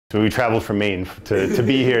So we traveled from Maine to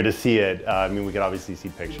be here to see it. I mean, we could obviously see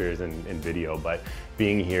pictures and video, but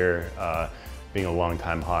being here, being a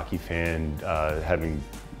longtime hockey fan,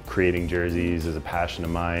 creating jerseys is a passion of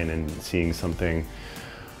mine, and seeing something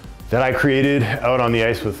that I created out on the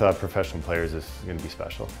ice with professional players is going to be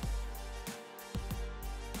special.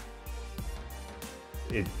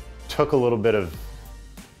 It took a little bit of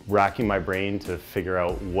racking my brain to figure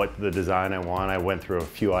out what the design I want. I went through a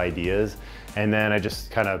few ideas, and then I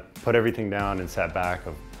just kind of put everything down and sat back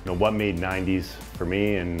of what made 90s for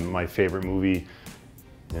me. And my favorite movie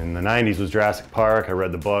in the 90s was Jurassic Park. I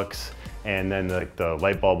read the books, and then the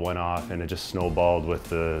light bulb went off, and it just snowballed with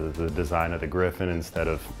the design of the Griffin instead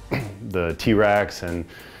of the T-Rex, and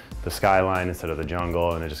the skyline instead of the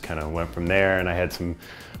jungle, and it just kind of went from there. And I had a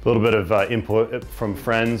little bit of input from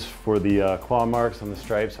friends for the claw marks on the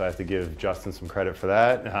stripes, so I have to give Justin some credit for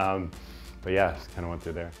that. But yeah, just kind of went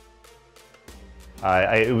through there.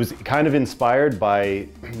 It was kind of inspired by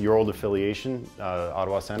your old affiliation,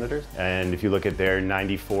 Ottawa Senators. And if you look at their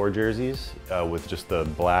 '94 jerseys with just the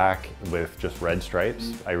black with just red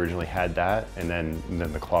stripes, I originally had that, and then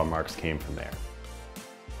the claw marks came from there.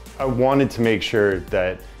 I wanted to make sure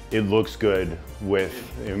that it looks good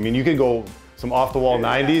with, I mean, you could go some off-the-wall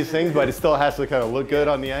 90s things, but it still has to kind of look good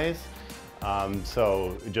on the ice.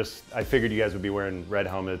 So I figured you guys would be wearing red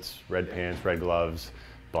helmets, red pants, red gloves.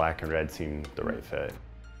 Black and red seemed the right fit.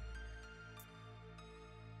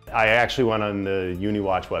 I actually went on the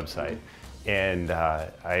UniWatch website, and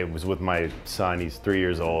I was with my son, he's 3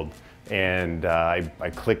 years old, and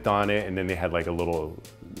I clicked on it, and then they had like a little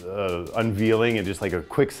unveiling and just like a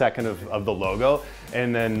quick second of the logo.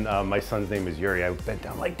 And then my son's name is Yuri. I bent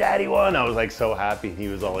down like, "Daddy won!" I was like so happy. He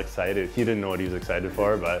was all excited. He didn't know what he was excited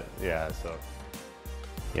for, but yeah, so.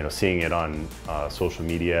 Seeing it on social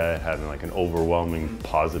media, having like an overwhelming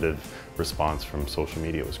positive response from social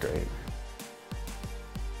media was great.